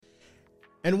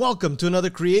And welcome to another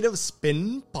Creative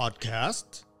Spin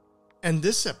podcast. And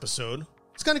this episode,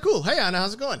 it's kind of cool. Hey, Anna,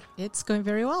 how's it going? It's going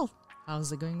very well.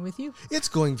 How's it going with you? It's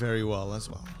going very well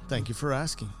as well. Thank you for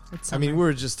asking. It's I mean, we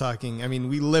were just talking. I mean,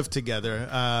 we live together.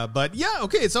 But yeah,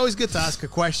 okay, it's always good to ask a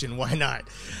question. Why not?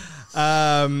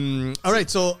 All right,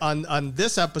 so on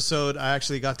this episode, I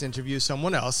actually got to interview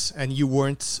someone else, and you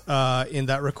weren't in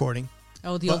that recording.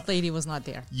 Oh, the old lady was not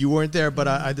there. You weren't there, but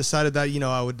I decided that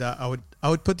I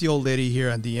would put the old lady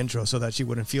here on the intro so that she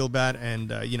wouldn't feel bad and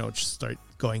just start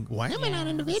going. Why am I not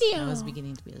in the video? I was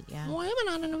beginning to be Why am I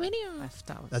not in the video? left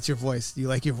out. That's your voice. Do you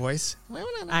like your voice?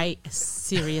 I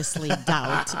seriously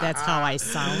doubt that's how I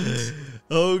sound.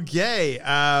 Okay.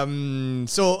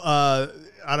 So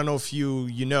I don't know if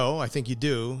you know. I think you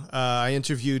do. I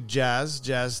interviewed Jazz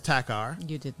Takar.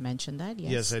 You did mention that,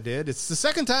 yes. Yes, I did. It's the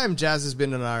second time Jazz has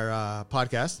been in our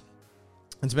podcast.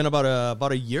 It's been about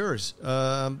a year.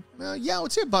 I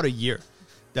would say about a year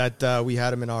that we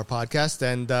had him in our podcast.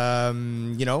 And,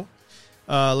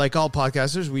 like all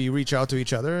podcasters, we reach out to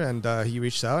each other, and he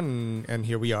reached out, and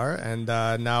here we are. And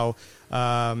now,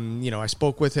 I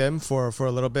spoke with him for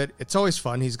a little bit. It's always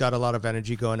fun. He's got a lot of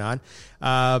energy going on.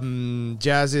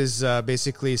 Jazz is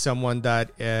basically someone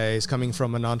that is coming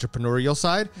from an entrepreneurial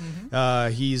side.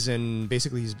 Mm-hmm. He's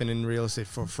been in real estate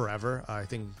for forever. I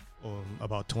think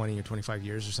about 20 or 25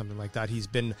 years or something like that. He's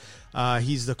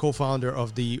the co-founder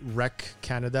of the REC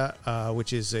Canada,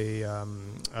 which is a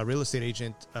real estate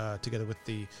agent together with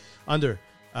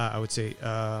I would say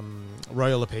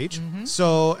Royal LePage. Mm-hmm.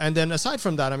 So, and then aside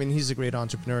from that, I mean, he's a great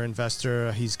entrepreneur,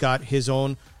 investor. He's got his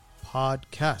own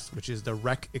podcast, which is the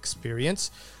REC Experience.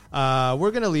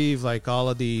 We're gonna leave like all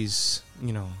of these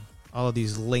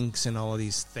links and all of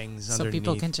these things so underneath.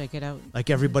 people can check it out. Like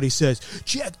everybody says,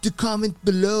 check the comment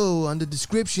below on the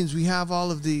descriptions. We have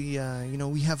all of the,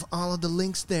 we have all of the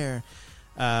links there.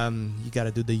 You got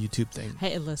to do the YouTube thing.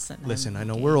 Hey, listen. I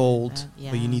know we're old,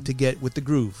 yeah. but you need to get with the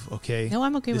groove, okay? No,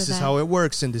 I'm okay with that. This is how it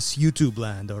works in this YouTube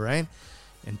land, all right?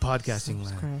 In podcasting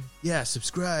land. Yeah,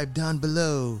 subscribe down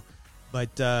below.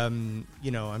 But, I'm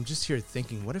just here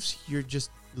thinking, what if you're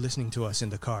just listening to us in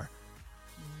the car?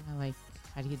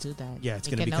 How do you do that? Yeah, it's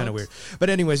going to be kind of weird. But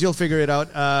anyways, you'll figure it out.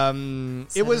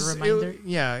 It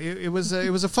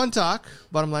was a fun talk.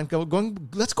 Bottom line,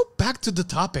 let's go back to the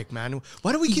topic, man.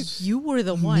 Why do we keep... You were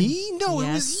the one. Me? No, yes.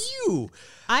 It was you.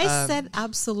 I said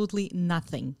absolutely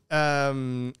nothing.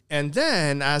 And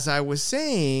then, as I was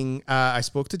saying, I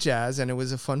spoke to Jazz, and it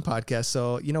was a fun podcast.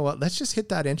 So, you know what? Let's just hit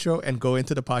that intro and go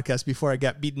into the podcast before I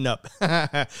get beaten up.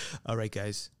 All right,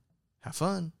 guys. Have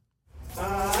fun.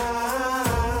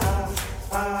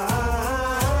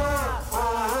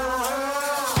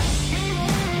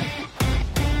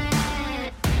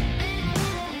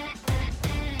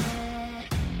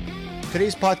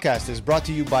 Today's podcast is brought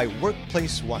to you by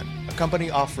Workplace One, a company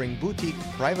offering boutique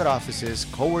private offices,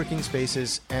 co-working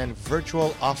spaces, and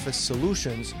virtual office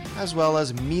solutions, as well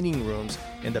as meeting rooms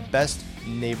in the best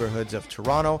neighborhoods of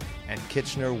Toronto and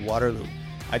Kitchener-Waterloo.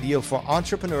 Ideal for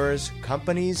entrepreneurs,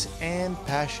 companies, and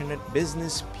passionate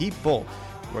business people.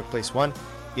 Workplace One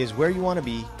is where you want to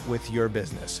be with your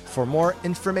business. For more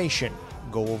information,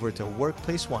 go over to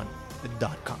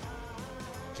workplaceone.com.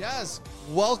 Jazz,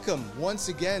 welcome once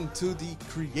again to the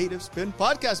Creative Spin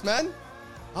podcast, man.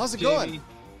 How's it going?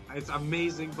 It's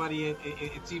amazing, buddy.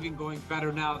 It's even going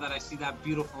better now that I see that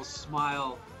beautiful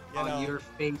smile on your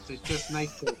face. It's just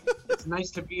nice it's nice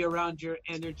to be around your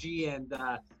energy, and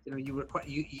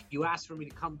you asked for me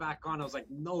to come back on. I was like,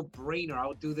 no brainer.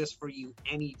 I'll do this for you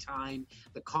anytime.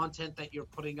 The content that you're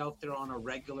putting out there on a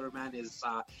regular, man, is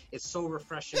it's so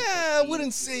refreshing. Yeah, I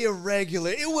wouldn't say a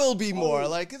regular. It will be more.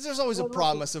 There's always a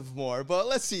promise of more, but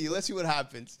let's see what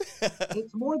happens.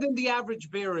 It's more than the average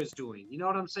bear is doing. You know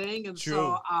what I'm saying? And True.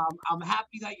 So I'm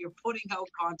happy that you're putting out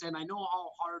content. I know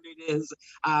how hard it is,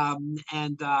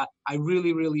 and I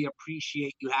really, really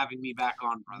appreciate you having me back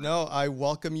on, brother. No, I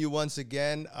welcome you once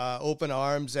again, open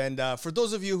arms. And for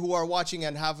those of you who are watching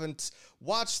and haven't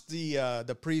watched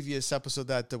the previous episode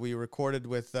that we recorded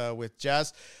with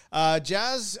Jazz,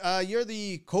 Jazz, you're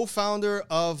the co-founder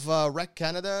of REC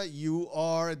Canada. You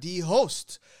are the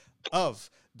host of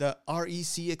the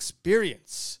REC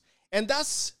Experience, and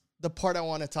that's the part I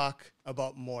want to talk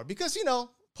about more because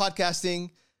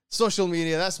podcasting, social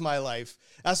media, that's my life.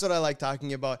 That's what I like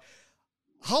talking about.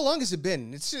 How long has it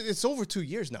been? It's over 2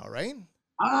 years now, right?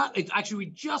 It's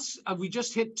actually we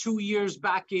just hit 2 years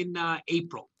back in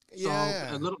April. So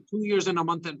yeah. a little 2 years and a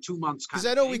month and 2 months. Because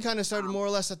I know we kind of started more or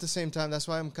less at the same time. That's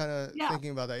why I'm kind of thinking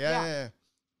about that. Yeah.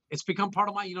 It's become part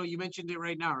of my. You mentioned it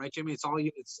right now, right, Jimmy? It's all you.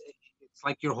 It's it's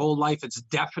like your whole life. It's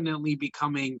definitely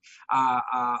becoming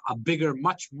a bigger,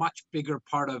 much bigger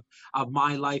part of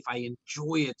my life. I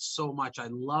enjoy it so much. I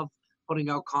love putting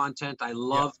out content. I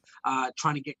love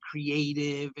trying to get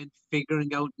creative and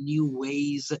figuring out new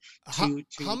ways to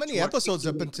how many episodes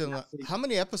up until how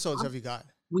many episodes have you got?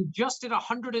 We just did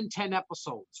 110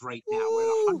 episodes right now. We're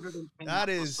at 110 that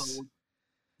episodes. Is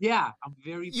Yeah, I'm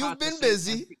very proud. You've been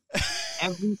busy.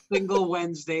 Every single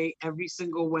Wednesday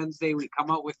we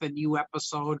come out with a new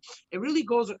episode. It really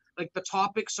goes, like, the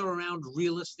topics are around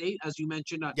real estate, as you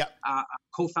mentioned. A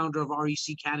co-founder of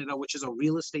REC Canada, which is a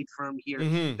real estate firm here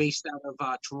based out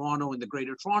of Toronto, in the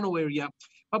Greater Toronto area.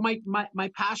 But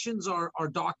my passions are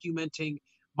documenting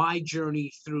my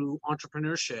journey through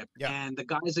entrepreneurship and the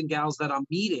guys and gals that I'm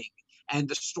meeting and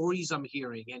the stories I'm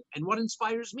hearing and what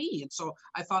inspires me. And so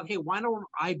I thought, hey, why don't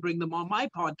I bring them on my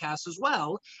podcast as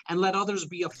well and let others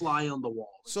be a fly on the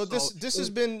wall? So this has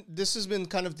been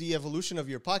kind of the evolution of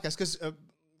your podcast, because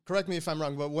correct me if I'm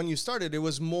wrong, but when you started, it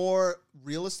was more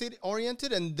real estate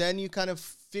oriented, and then you kind of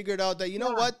figured out that, you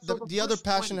know what, so the other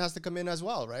passion has to come in as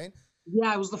well, right?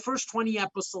 Yeah, it was the first 20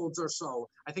 episodes or so.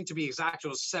 I think, to be exact, it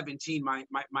was 17.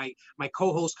 My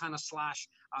co-host kind of slash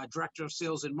director of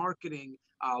sales and marketing,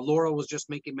 Laura, was just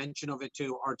making mention of it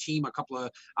to our team a couple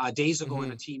of days ago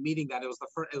in a team meeting, that it was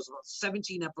about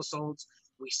 17 episodes.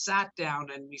 We sat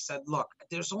down and we said, look,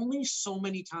 there's only so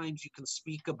many times you can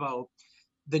speak about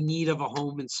the need of a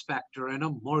home inspector and a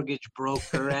mortgage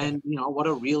broker and, you know, what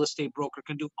a real estate broker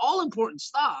can do, all important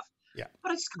stuff. Yeah.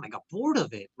 But I just kind of got bored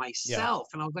of it myself.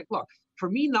 And I was like, look, for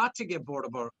me not to get bored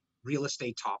about real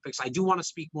estate topics, I do want to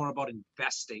speak more about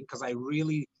investing, because I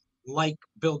really like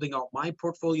building out my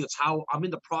portfolio. It's how I'm in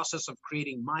the process of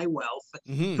creating my wealth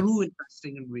through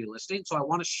investing in real estate. So I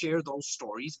want to share those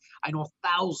stories. I know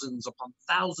thousands upon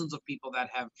thousands of people that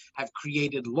have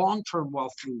created long-term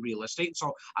wealth through real estate.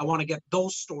 So I want to get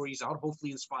those stories out,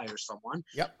 hopefully inspire someone.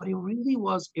 Yep. But it really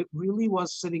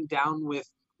was sitting down with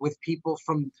people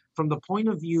from the point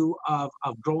of view of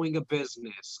growing a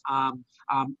business,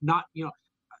 not, you know,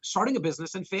 starting a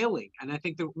business and failing. And I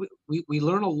think that we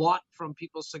learn a lot from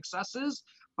people's successes,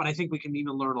 but I think we can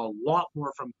even learn a lot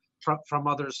more from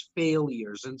others'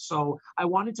 failures. And so I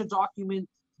wanted to document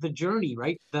the journey,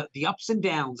 right? The ups and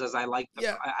downs, as I like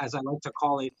to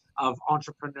call it, of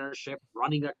entrepreneurship,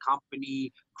 running a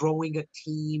company, growing a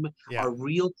team. Our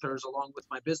realtors, along with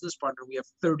my business partner, we have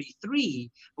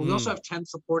 33, but we also have 10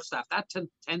 support staff. That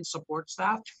 10 support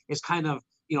staff is kind of,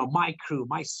 you know, my crew,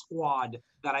 my squad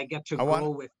that I get to grow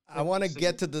with. I want to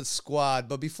get to the squad,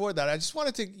 but before that, I just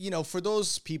wanted to, you know, for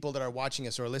those people that are watching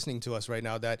us or listening to us right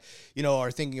now that, you know, are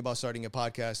thinking about starting a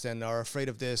podcast and are afraid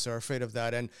of this or afraid of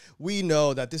that, and we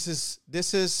know that this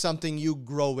is something you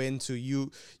grow into.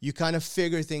 You kind of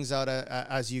figure things out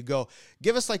as you go.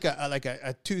 Give us like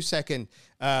a 2-second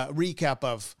recap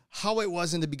of how it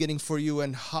was in the beginning for you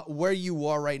and where you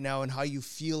are right now and how you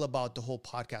feel about the whole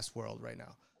podcast world right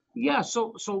now. Yeah,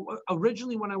 so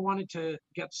originally when I wanted to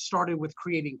get started with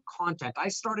creating content, I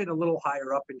started a little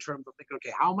higher up in terms of thinking,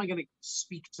 okay, how am I going to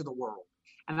speak to the world?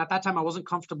 And at that time, I wasn't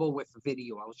comfortable with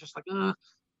video. I was just like, I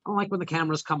don't like when the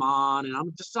cameras come on, and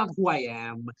I'm just not who I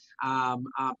am.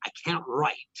 I can't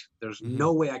write. There's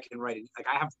no way I can write it. Like,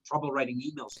 I have trouble writing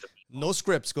emails to people. No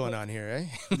scripts going on here,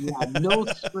 eh? Yeah, no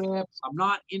scripts. I'm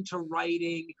not into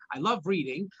writing. I love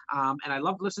reading, and I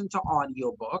love listening to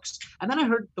audiobooks. And then I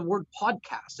heard the word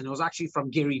podcast, and it was actually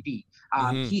from Gary Vee.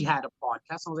 He had a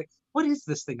podcast. I was like, what is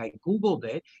this thing? I Googled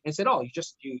it and said, oh,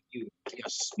 you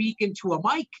speak into a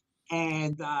mic.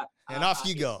 And off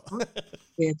you go.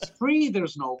 It's free.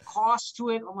 There's no cost to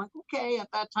it. I'm like, okay. At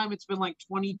that time, it's been like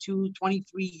 22,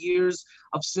 23 years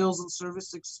of sales and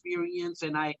service experience.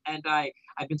 And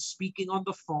I've been speaking on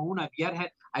the phone.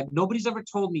 Nobody's ever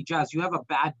told me, Jazz, you have a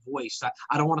bad voice.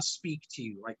 I don't want to speak to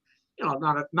you. Like, you know,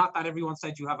 not that everyone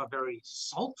said you have a very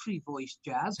sultry voice,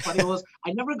 Jazz, but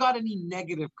I never got any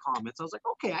negative comments. I was like,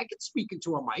 okay, I can speak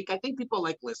into a mic. I think people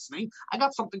like listening. I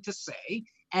got something to say.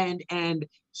 And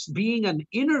being an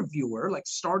interviewer,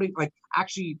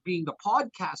 actually being the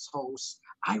podcast host,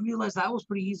 I realized that was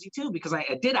pretty easy too, because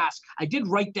I did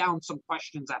write down some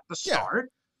questions at the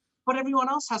start, but everyone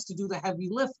else has to do the heavy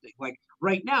lifting. Like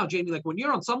right now, Jamie, like when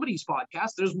you're on somebody's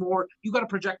podcast, there's more, you got to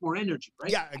project more energy,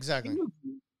 right? Yeah, exactly.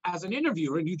 As an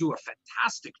interviewer, and you do a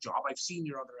fantastic job. I've seen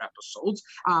your other episodes,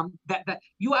 that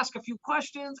you ask a few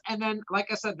questions, and then, like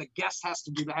I said, the guest has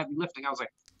to do the heavy lifting. I was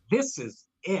like, this is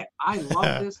it. I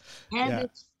love this, and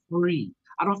it's free.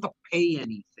 I don't have to pay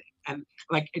anything. And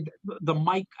like the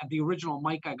mic, the original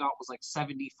mic I got was like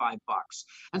 $75.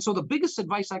 And so the biggest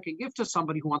advice I can give to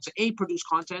somebody who wants to produce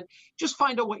content, just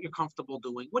find out what you're comfortable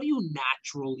doing. What are you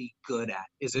naturally good at?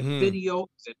 Is it video?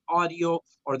 Is it audio,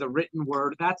 or the written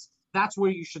word? That's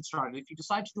where you should start. And if you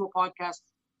decide to do a podcast,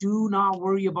 do not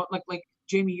worry about like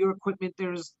Jamie, your equipment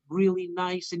there is really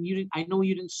nice, and I know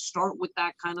you didn't start with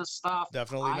that kind of stuff.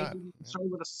 Definitely not. I didn't start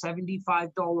with a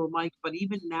 $75 mic, but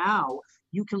even now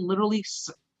you can literally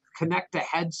connect a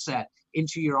headset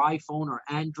into your iPhone or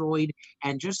Android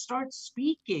and just start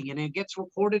speaking, and it gets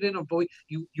recorded in a voice.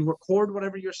 You record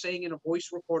whatever you're saying in a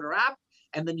voice recorder app,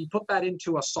 and then you put that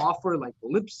into a software like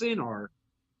Libsyn or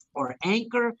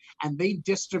Anchor, and they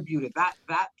distribute it.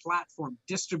 That platform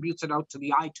distributes it out to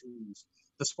the iTunes,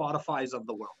 the Spotifys of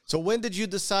the world. So when did you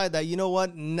decide that, you know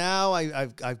what, now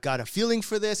I've got a feeling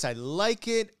for this, I like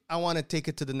it, I want to take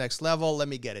it to the next level, let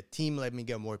me get a team, let me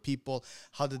get more people?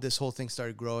 How did this whole thing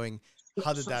start growing?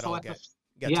 How did that all get to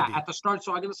be? At the start,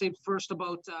 so I'm going to say first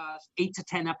about 8 to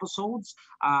 10 episodes,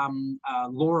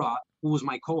 Laura, who was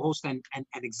my co-host and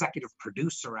executive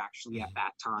producer actually at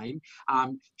that time,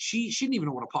 she didn't even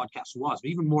know what a podcast was, but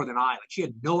even more than I. Like, she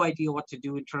had no idea what to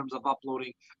do in terms of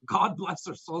uploading. God bless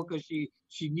her soul, because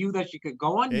she knew that she could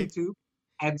go on YouTube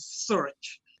and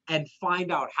search and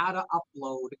find out how to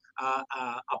upload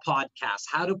a podcast,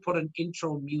 how to put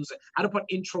intro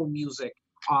music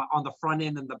on the front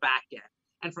end and the back end.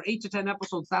 And for 8 to 10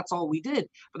 episodes, that's all we did.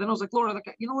 But then I was like, Laura,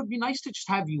 like, you know, it'd be nice to just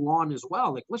have you on as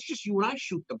well. Like, let's just, you and I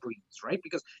shoot the breeze, right?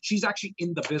 Because she's actually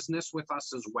in the business with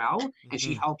us as well, and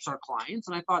she helps our clients.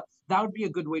 And I thought that would be a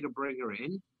good way to bring her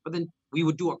in. But then we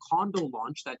would do a condo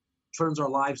launch that turns our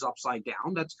lives upside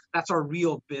down. That's our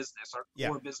real business. Our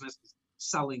core business is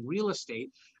selling real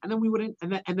estate. And then we would,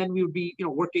 and then we would be, you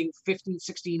know, working 15,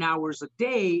 16 hours a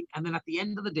day. And then at the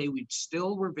end of the day,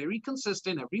 we're very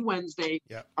consistent every Wednesday,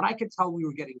 but I could tell we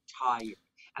were getting tired.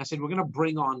 And I said, we're going to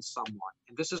bring on someone.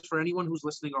 And this is for anyone who's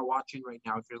listening or watching right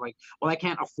now. If you're like, well, I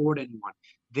can't afford anyone.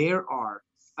 There are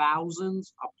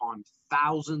thousands upon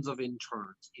thousands of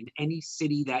interns in any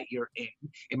city that you're in.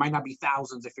 It might not be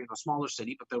thousands if you're in a smaller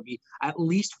city, but there'll be at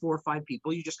least 4 or 5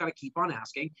 people. You just got to keep on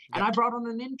asking. And I brought on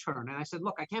an intern, and I said,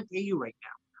 look, I can't pay you right now.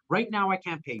 Right now, I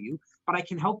can't pay you, but I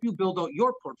can help you build out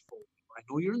your portfolio. I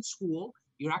know you're in school.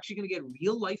 You're actually going to get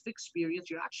real life experience.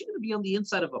 You're actually going to be on the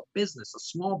inside of a business, a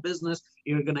small business.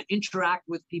 You're going to interact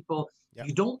with people.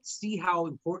 You don't see how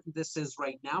important this is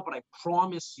right now, but I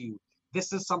promise you,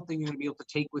 this is something you're going to be able to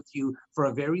take with you for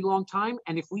a very long time.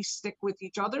 And if we stick with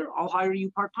each other, I'll hire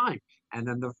you part-time. And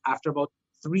then after about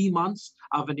 3 months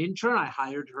of an intern, I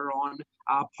hired her on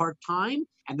part-time.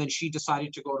 And then she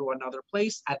decided to go to another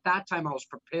place. At that time, I was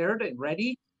prepared and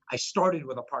ready. I started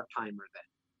with a part-timer then.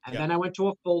 And then I went to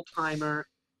a full-timer.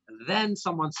 Then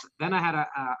I had a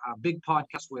big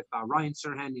podcast with Ryan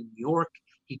Serhant in New York.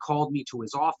 He called me to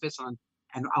his office and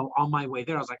on my way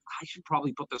there, I was like, I should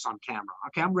probably put this on camera.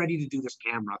 Okay, I'm ready to do this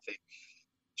camera thing.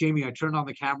 Jamie, I turned on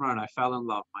the camera and I fell in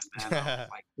love, my man. I was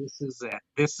like, this is it.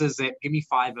 This is it. Give me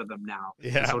 5 of them now.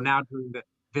 Yeah. So now during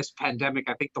this pandemic,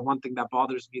 I think the one thing that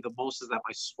bothers me the most is that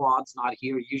my squad's not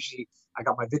here. Usually I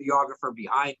got my videographer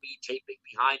behind me, taping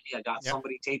behind me. I got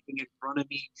somebody taping in front of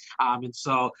me. And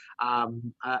so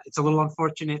it's a little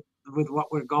unfortunate with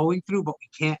what we're going through, but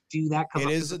we can't do that. It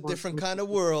is a different kind of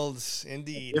world,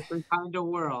 indeed. Different kind of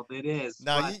world, it is.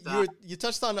 Now, you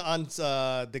touched on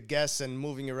the guests and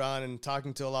moving around and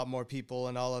talking to a lot more people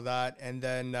and all of that. And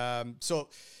then, so,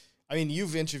 I mean,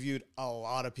 you've interviewed a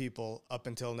lot of people up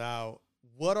until now.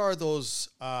 What are those,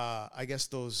 I guess,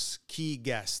 those key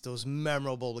guests, those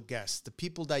memorable guests, the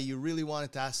people that you really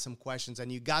wanted to ask some questions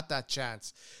and you got that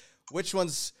chance? Which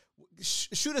ones?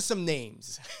 Shoot us some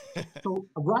names. So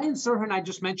Ryan Serhant, I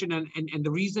just mentioned, and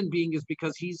the reason being is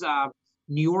because he's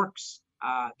New York's,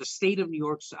 the state of New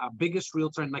York's biggest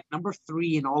realtor and like number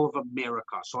 3 in all of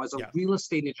America. So as a real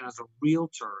estate agent, as a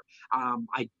realtor,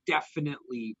 I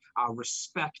definitely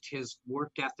respect his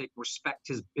work ethic, respect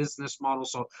his business model.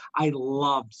 So I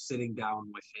loved sitting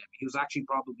down with him. He was actually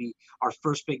probably our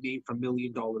first big name from $1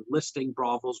 Million Listing,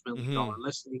 Bravo's $1 Million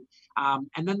Listing.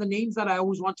 And then the names that I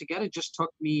always want to get, it just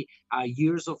took me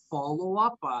years of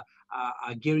follow-up.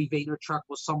 Gary Vaynerchuk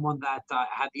was someone that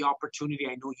had the opportunity.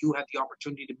 I know you had the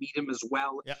opportunity to meet him as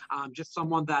well. Yep. Just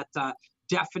someone that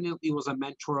definitely was a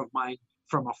mentor of mine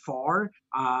from afar.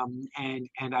 And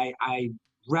I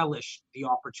relished the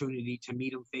opportunity to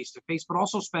meet him face to face, but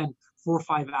also spend 4 or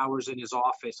 5 hours in his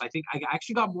office. I think I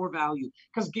actually got more value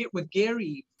because with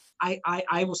Gary,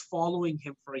 I was following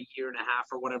him for a year and a half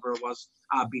or whatever it was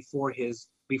before his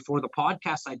before the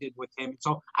podcast I did with him.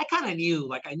 So I kind of knew,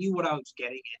 like, I knew what I was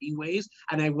getting anyways.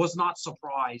 And I was not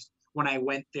surprised when I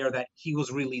went there that he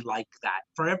was really like that.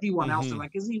 For everyone else, they're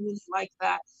like, is he really like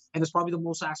that? And it's probably the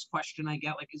most asked question I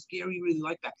get, like, is Gary really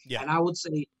like that? Yeah. And I would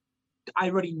say, I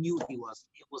already knew he was.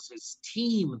 It was his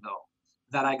team, though,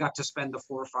 that I got to spend the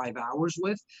 4 or 5 hours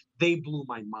with. They blew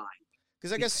my mind.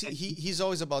 Because I guess he's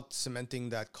always about cementing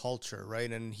that culture,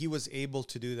 right? And he was able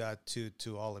to do that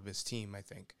to all of his team, I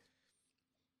think.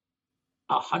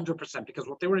 100%, because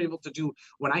what they were able to do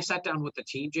when I sat down with the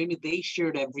team, Jamie, they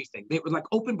shared everything. They were like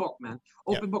open book, man,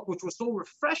 open book, which was so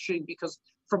refreshing because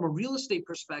from a real estate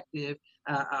perspective,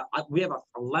 we have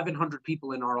 1,100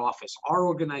 people in our office. Our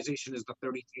organization is the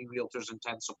 33 realtors and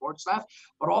 10 support staff,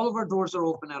 but all of our doors are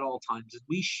open at all times.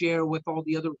 We share with all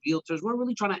the other realtors. We're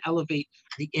really trying to elevate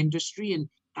the industry, and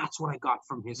that's what I got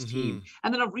from his team.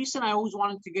 And then of recent, I always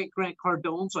wanted to get Grant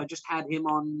Cardone, so I just had him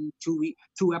on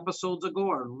two episodes ago,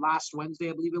 or last Wednesday,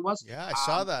 I believe it was. Yeah, I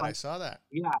saw that. I saw that.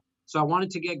 Yeah, so I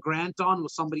wanted to get Grant on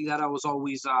with somebody that I was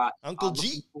always Uncle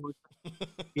G.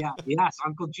 Yes,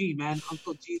 Uncle G, man,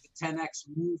 Uncle G, the 10X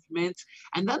movement.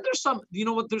 And then there's some, you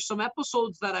know what? There's some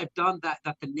episodes that I've done that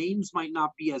the names might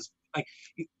not be as like.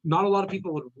 Not a lot of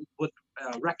people would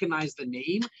recognize the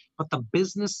name, but the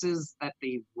businesses that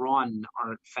they run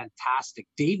are fantastic.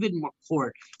 David McCourt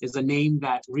is a name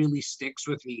that really sticks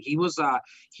with me. He was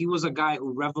a guy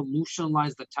who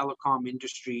revolutionized the telecom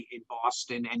industry in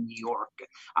Boston and New York.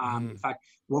 In fact,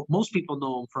 what most people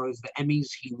know him for is the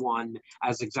Emmys he won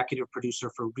as executive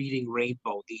producer for Reading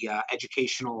Rainbow, the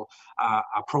educational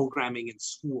programming in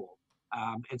school.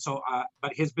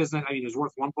 But his business, I mean, is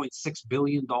worth $1.6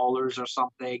 billion or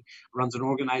something, ran an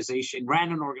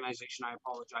organization,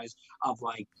 of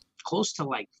like close to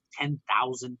like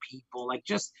 10,000 people, like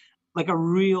just like a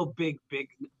real big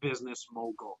business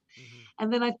mogul.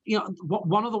 And then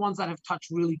one of the ones that have touched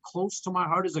really close to my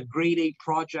heart is a grade 8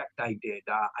 project I did.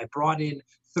 I brought in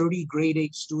 30 grade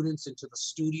 8 students into the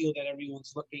studio that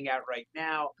everyone's looking at right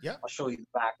now. Yeah, I'll show you the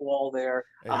back wall there.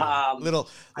 Little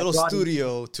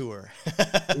studio tour.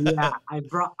 Yeah, I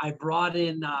brought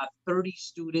in 30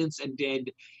 students and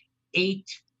did 8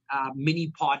 mini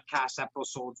podcast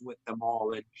episodes with them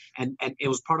all, and it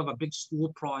was part of a big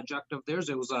school project of theirs.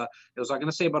 It was I'm going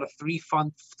to say about a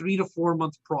 3 to 4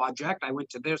 month project. I went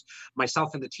to theirs,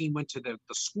 myself and the team went to the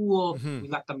school. We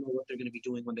let them know what they're going to be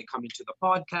doing when they come into the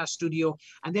podcast studio,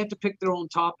 and they had to pick their own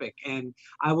topic. And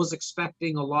I was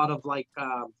expecting a lot of like,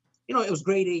 it was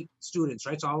grade 8 students,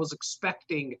 right? So I was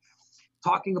expecting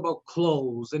talking about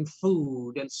clothes and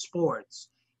food and sports.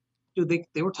 Dude,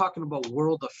 they were talking about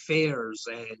world affairs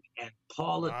and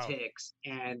politics.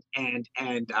 Wow.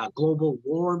 and global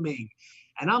warming,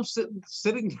 and I'm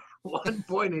sitting at one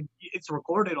point, and it's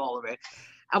recorded, all of it.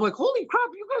 I'm like, holy crap,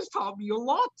 you guys taught me a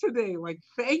lot today. Like,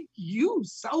 thank you,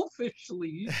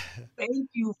 selfishly. Thank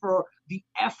you for the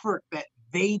effort that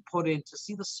they put in, to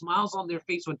see the smiles on their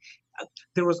face when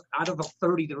there was, out of the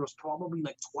 30, there was probably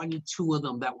like 22 of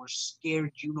them that were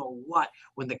scared,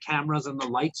 when the cameras and the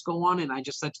lights go on. And I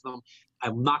just said to them,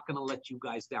 I'm not going to let you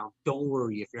guys down. Don't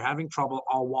worry. If you're having trouble,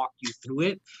 I'll walk you through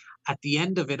it. At the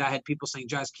end of it, I had people saying,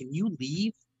 Jazz, can you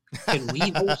leave? Can we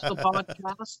host the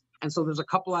podcast? And so there's a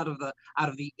couple out of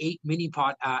the 8 mini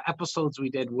episodes we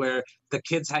did where the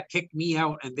kids had kicked me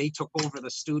out and they took over the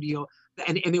studio,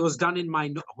 and it was done in my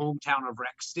hometown of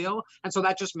Rexdale, and so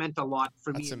that just meant a lot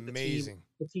for me. That's amazing.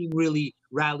 The team really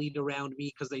rallied around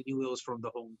me because they knew it was from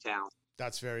the hometown.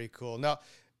 That's very cool. Now,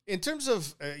 in terms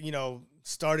of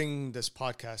starting this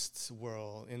podcast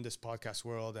world,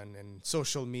 and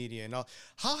social media and all,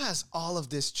 how has all of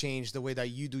this changed the way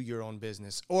that you do your own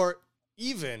business, or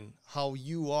even how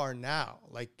you are now,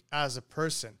 like as a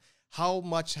person? How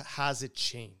much has it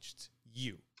changed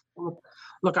you?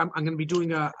 Look, I'm going to be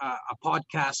doing a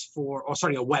podcast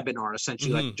a webinar,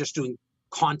 essentially, like just doing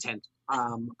content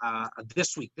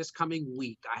this coming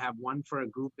week. I have one for a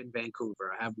group in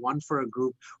Vancouver. I have one for a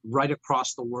group right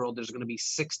across the world. There's going to be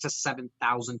 6,000 to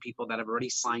 7,000 people that have already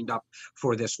signed up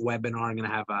for this webinar. I'm going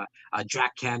to have a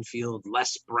Jack Canfield,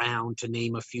 Les Brown, to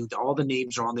name a few. All the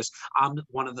names are on this. I'm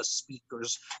one of the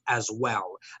speakers as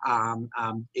well.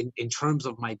 In terms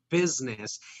of my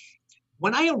business,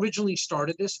 when I originally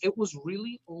started this, it was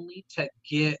really only to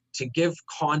give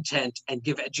content and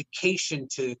give education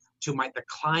to the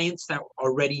clients that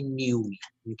already knew me.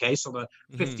 Okay, so the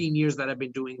 15 years that I've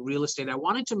been doing real estate, I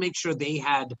wanted to make sure they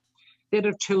had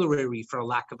artillery, for a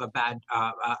lack of a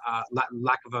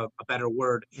better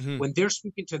word. When they're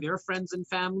speaking to their friends and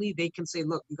family, they can say,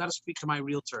 look, you got to speak to my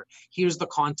realtor. Here's the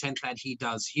content that he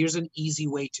does. Here's an easy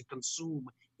way to consume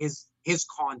his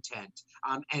content,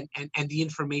 and the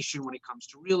information when it comes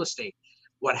to real estate.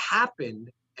 what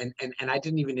happened, and I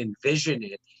didn't even envision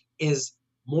it, is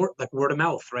more like word of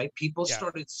mouth, right? People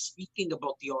started speaking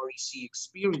about the REC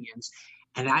experience.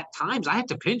 And at times I had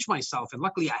to pinch myself. And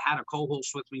luckily I had a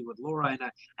co-host with me with Laura,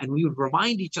 and we would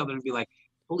remind each other and be like,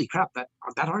 holy crap, that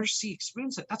RC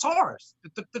experience, that's ours.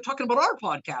 They're talking about our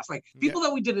podcast, like people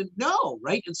that we didn't know,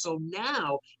 right? And so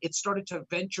now it started to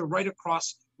venture right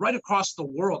across the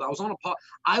world.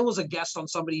 I was a guest on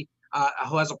somebody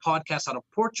who has a podcast out of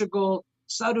Portugal,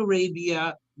 Saudi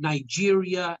Arabia,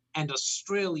 Nigeria, and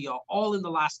Australia, all in the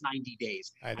last 90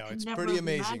 days. I know, it's pretty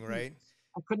amazing, right?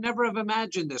 I could never have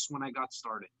imagined this when I got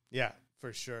started. Yeah,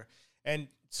 for sure. And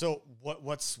so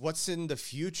what's in the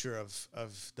future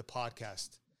of the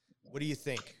podcast? What do you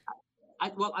think? I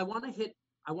want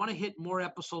to hit more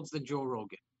episodes than Joe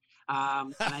Rogan.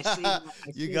 And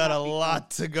you got a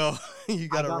lot to go. You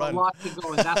got to run. A lot to go,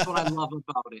 and that's what I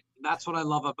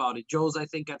love about it. Joe's, I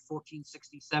think, at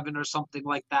 1467 or something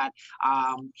like that.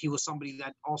 He was somebody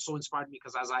that also inspired me,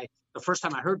 because the first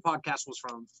time I heard podcasts was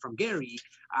from Gary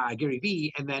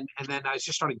Vee, and then I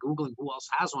just started Googling who else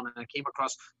has one, and I came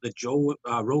across the Joe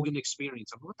Rogan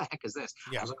Experience. I'm like, what the heck is this?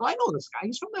 Yeah. I was like, oh, I know this guy.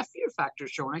 He's from that Fear Factor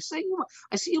show, and I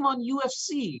see him on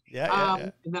UFC. Yeah.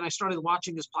 And then I started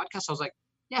watching his podcast. I was like,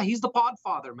 yeah, he's the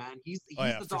Podfather, man. He's the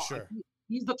dog. For sure.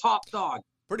 He's the top dog.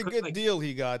 Pretty good deal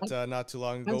he got not too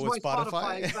long ago with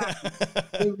Spotify.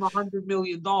 Gave him $100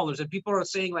 million, and people are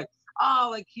saying like, oh,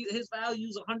 like his value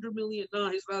is $100 million. No,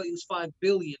 his value is $5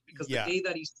 billion, because the day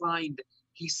that he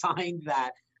signed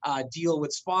that deal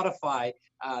with Spotify,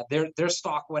 their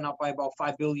stock went up by about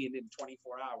 $5 billion in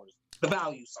 24 hours. The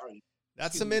value, sorry.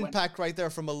 That's some impact right there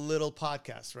from a little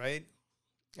podcast, right?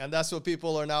 And that's what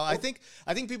people are now. I think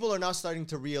people are now starting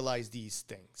to realize these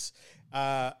things.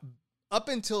 Up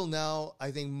until now,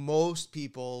 I think most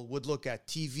people would look at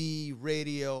TV,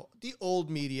 radio, the old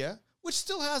media, which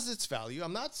still has its value.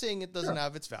 I'm not saying it doesn't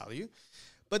have its value,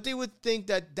 but they would think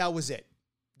that was it.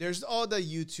 There's all the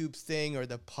YouTube thing or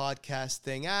the podcast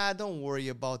thing. Don't worry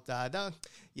about that.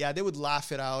 They would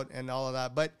laugh it out and all of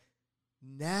that. But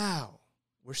now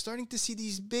we're starting to see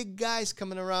these big guys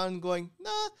coming around going,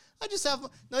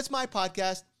 it's my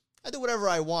podcast. I do whatever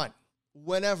I want,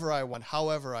 whenever I want,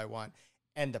 however I want.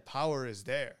 And the power is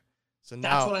there. So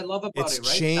now that's what I love about it, right?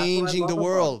 It's changing the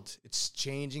world. It's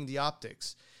changing the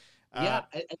optics. And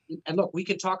look, we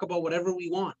can talk about whatever we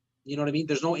want. You know what I mean?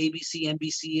 There's no ABC,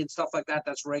 NBC, and stuff like that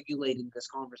that's regulating this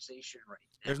conversation right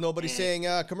now. There's nobody saying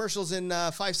commercials in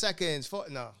 5 seconds.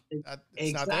 No,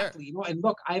 it's not there. You know, and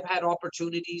look, I've had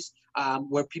opportunities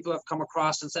where people have come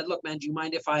across and said, "Look, man, do you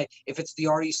mind if it's the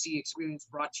REC experience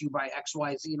brought to you by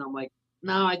XYZ?" And I'm like,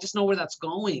 no, I just know where that's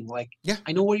going. Like,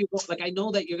 I know where you go. Like, I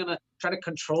know that you're gonna try to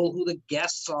control who the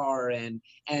guests are, and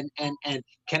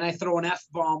can I throw an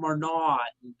F-bomb or not,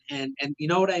 and you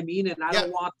know what I mean. And I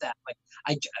don't want that. Like,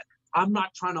 I'm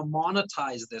not trying to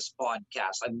monetize this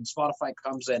podcast. I mean, Spotify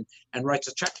comes in and writes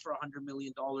a check for $100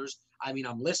 million. I mean,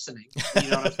 I'm listening. You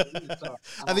know what I'm saying? So,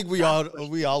 I think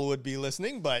we all would be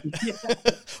listening, but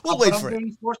we'll wait for it. I'm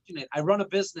very fortunate. I run a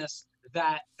business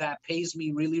that pays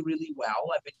me really, really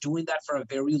well. I've been doing that for a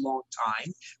very long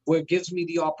time, where it gives me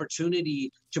the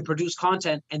opportunity to produce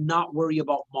content and not worry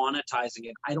about monetizing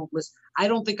it. I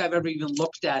don't think I've ever even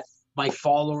looked at my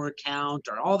follower count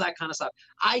or all that kind of stuff.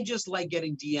 I just like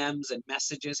getting DMs and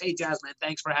messages. Hey, Jasmine,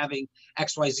 thanks for having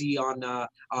XYZ on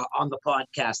the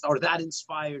podcast, or that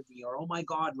inspired me, or oh my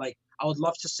God, like I would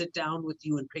love to sit down with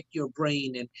you and pick your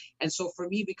brain. And so for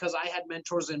me, because I had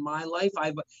mentors in my life,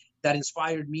 that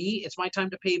inspired me, it's my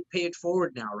time to pay it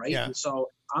forward now, right? Yeah. And so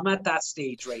I'm at that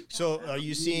stage right now. So are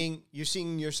you're seeing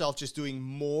yourself just doing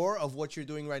more of what you're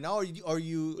doing right now, or do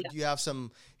you have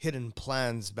some hidden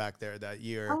plans back there that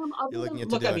you're looking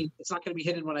into doing? I mean, it's not going to be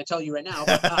hidden when I tell you right now,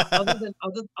 but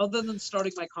other than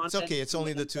starting my content. It's okay. It's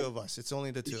only the two of us. It's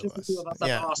only the two of us.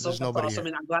 That's awesome. There's nobody awesome.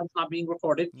 here. And I'm glad it's not being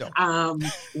recorded. No.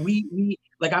 We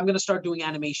like, I'm going to start doing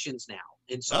animations now.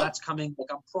 And so that's coming. Like,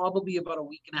 I'm probably about a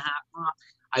week and a half.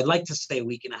 I'd like to say a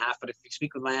week and a half, but if you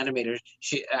speak with my animator,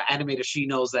 she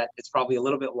knows that it's probably a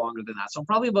little bit longer than that. So I'm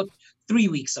probably about 3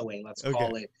 weeks away, let's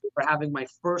call it, for having my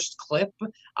first clip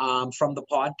from the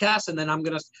podcast. And then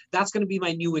that's going to be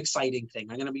my new exciting thing.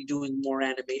 I'm going to be doing more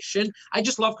animation. I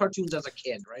just love cartoons as a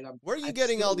kid, right? Where are you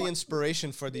getting all the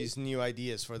inspiration for these new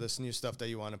ideas, for this new stuff that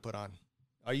you want to put on?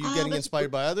 Are you getting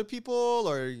inspired by other people,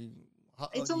 or?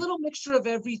 It's a little mixture of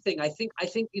everything. I think,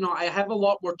 you know, I have a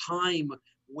lot more time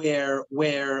where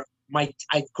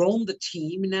I've grown the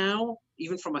team now,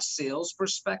 even from a sales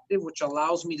perspective, which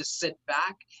allows me to sit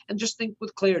back and just think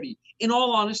with clarity. In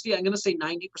all honesty, I'm going to say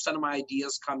 90% of my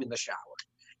ideas come in the shower.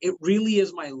 it really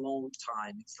is my alone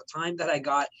time. It's the time that I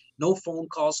got no phone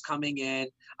calls coming in.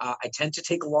 I tend to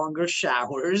take longer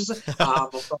showers. I'm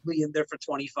probably in there for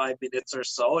 25 minutes or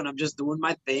so, and I'm just doing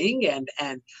my thing. And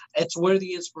it's where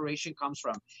the inspiration comes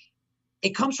from.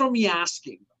 It comes from me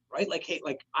asking, right? Like, hey,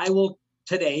 like I will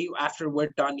today, after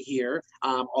we're done here,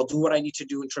 I'll do what I need to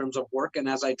do in terms of work. And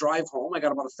as I drive home, I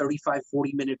got about a 35-40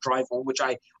 minute drive home, which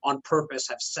I on purpose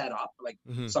have set up. Like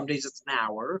some days it's an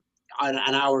hour in,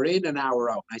 an hour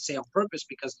out. And I say on purpose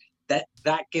because that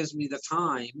gives me the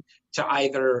time to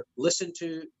either listen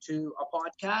to a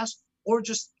podcast or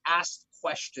just ask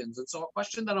questions. And so a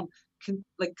question that I'm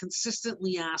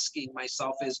consistently asking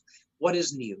myself is, what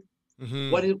is new?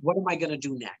 What am I going to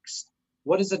do next?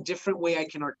 What is a different way I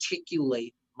can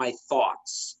articulate my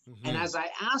thoughts? And as I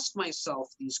ask myself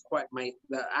these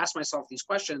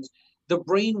questions, the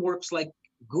brain works like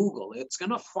Google. It's going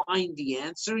to find the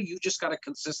answer. You just got to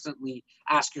consistently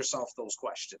ask yourself those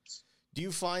questions. Do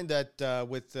you find that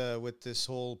with this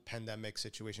whole pandemic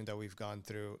situation that we've gone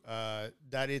through,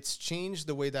 that it's changed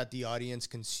the way that the audience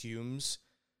consumes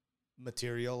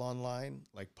material online,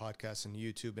 like podcasts and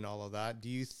YouTube and all of that? Do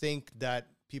you think that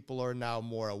people are now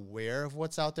more aware of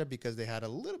what's out there because they had a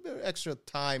little bit of extra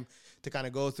time to kind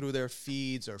of go through their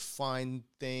feeds or find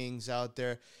things out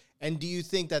there? And do you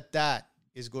think that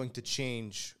is going to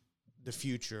change the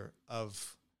future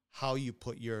of how you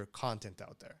put your content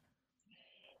out there?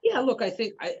 Yeah, look, I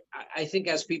think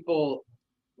as people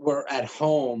were at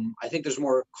home, I think there's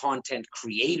more content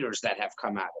creators that have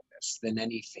come out of this than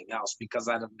anything else, because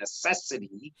out of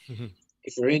necessity,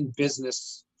 if you're in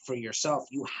business for yourself,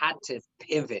 you had to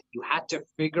pivot. You had to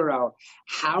figure out,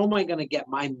 how am I going to get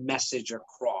my message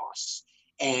across?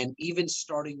 And even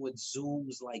starting with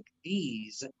Zooms like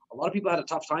these, a lot of people had a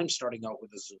tough time starting out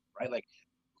with a Zoom, right? Like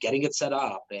getting it set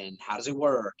up and how does it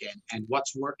work and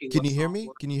what's working. Can you hear me?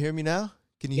 Working. Can you hear me now?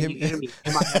 Can you hear me?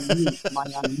 Am I on mute? Am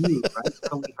I on mute? Right.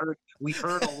 So we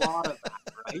heard a lot of that,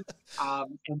 right?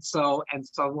 And so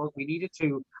what we needed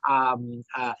to,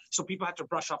 so people had to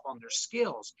brush up on their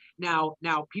skills. Now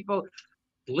people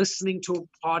listening to a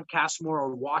podcast more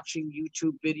or watching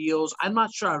YouTube videos, I'm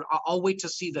not sure. I'll wait to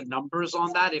see the numbers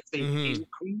on that if they've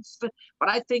increased. But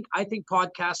I think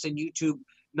podcasts and YouTube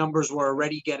numbers were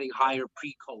already getting higher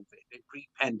pre-COVID and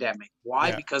pre-pandemic. Why?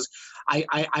 Yeah. Because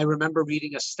I remember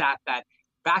reading a stat that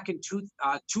back in 2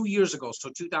 years ago, so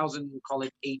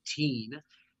 2018,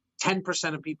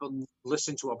 10% of people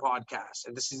listen to a podcast.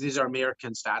 And these are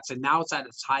American stats. And now it's at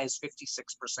its high as 56%.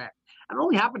 And it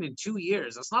only happened in 2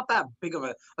 years. That's not that big of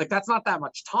that's not that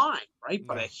much time, right?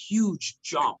 But a huge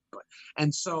jump.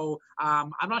 And so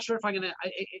I'm not sure if I'm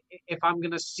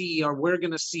going to see, or we're going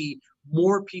to see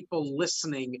more people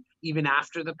listening even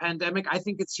after the pandemic. I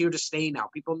think it's here to stay now.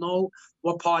 People know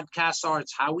what podcasts are.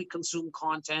 It's how we consume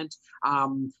content.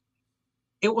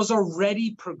 It was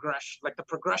already progression. Like the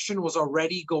progression was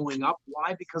already going up.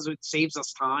 Why? Because it saves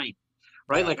us time,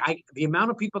 right? Like the amount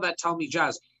of people that tell me,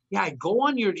 Jazz, yeah, I go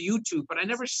on your YouTube, but I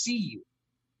never see you.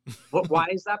 Why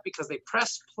is that? Because they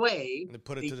press play. And they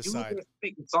put it to the side.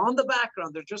 It's on the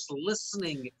background. They're just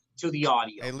listening to the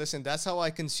audio. Hey, listen, that's how I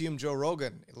consume Joe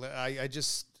Rogan. I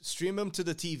just stream him to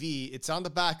the TV. It's on the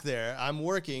back there. I'm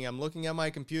working. I'm looking at my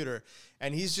computer,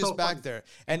 and he's just back there.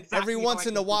 And every once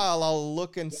in a while, I'll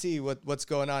look and see what's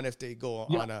going on if they go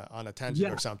on a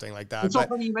tangent or something like that. It's so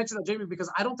funny you mentioned that, Jamie,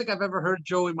 because I don't think I've ever heard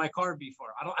Joe in my car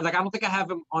before. I don't think I have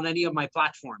him on any of my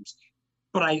platforms.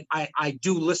 But I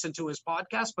do listen to his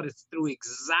podcast, but it's through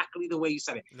exactly the way you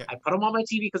said it. Yeah. I put him on my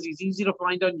TV because he's easy to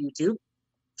find on YouTube.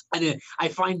 And then I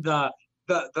find the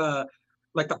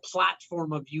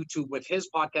platform of YouTube with his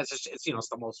podcast, it's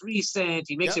the most recent.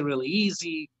 He makes it really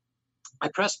easy. I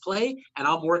press play and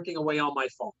I'm working away on my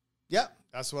phone. Yeah,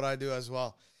 that's what I do as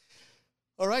well.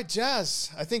 All right, Jazz,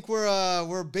 I think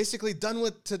we're basically done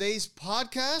with today's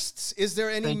podcasts. Is there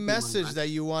any message that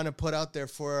you want to put out there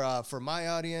for my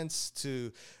audience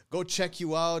to go check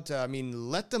you out? I mean,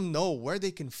 let them know where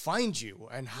they can find you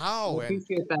and how. I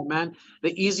appreciate that, man.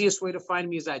 The easiest way to find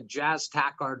me is at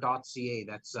jazztakar.ca.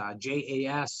 That's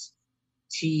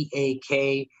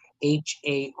JASTAKHAR.ca.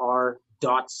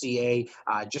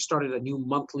 Just started a new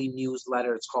monthly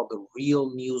newsletter. It's called the Real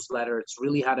Newsletter. It's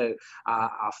really how to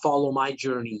follow my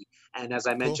journey. And as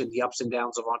I mentioned, the ups and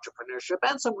downs of entrepreneurship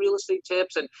and some real estate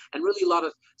tips and really a lot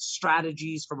of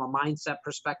strategies from a mindset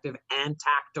perspective and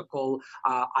tactical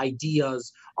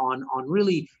ideas on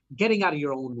really getting out of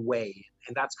your own way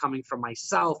that's coming from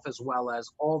myself as well as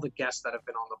all the guests that have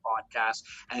been on the podcast.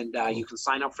 And you can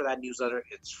sign up for that newsletter.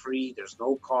 It's free. There's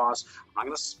no cost. I'm not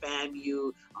going to spam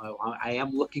you. I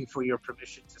am looking for your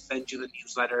permission to send you the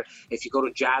newsletter. If you go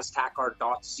to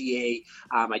jazztackart.ca,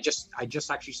 I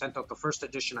just actually sent out the first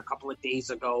edition a couple of days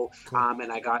ago,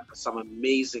 and I got some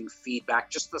amazing feedback.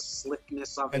 Just the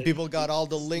slickness of it. And people got all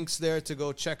the links there to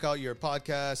go check out your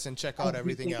podcast and check out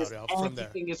everything out from there.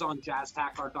 Everything is on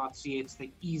jazztackart.ca. It's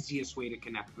the easiest way to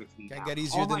connect with me. Can't get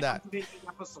easier than that. All my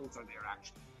episodes are there,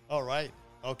 actually. All right.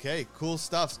 Okay. Cool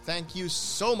stuff. Thank you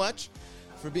so much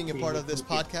for being a part of this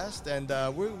podcast, and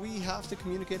we have to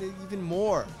communicate it even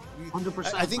more.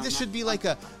 100%. I think this should be like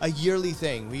a yearly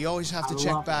thing. We always have to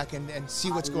check back and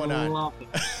see what's going on.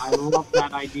 I love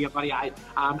that idea, buddy.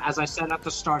 As I said at the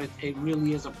start, it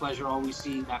really is a pleasure always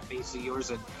seeing that face of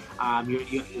yours, and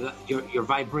your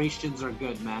vibrations are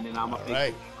good, man. And I'm a big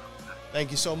fan. Thank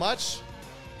you so much,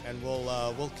 and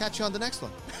we'll catch you on the next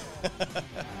one.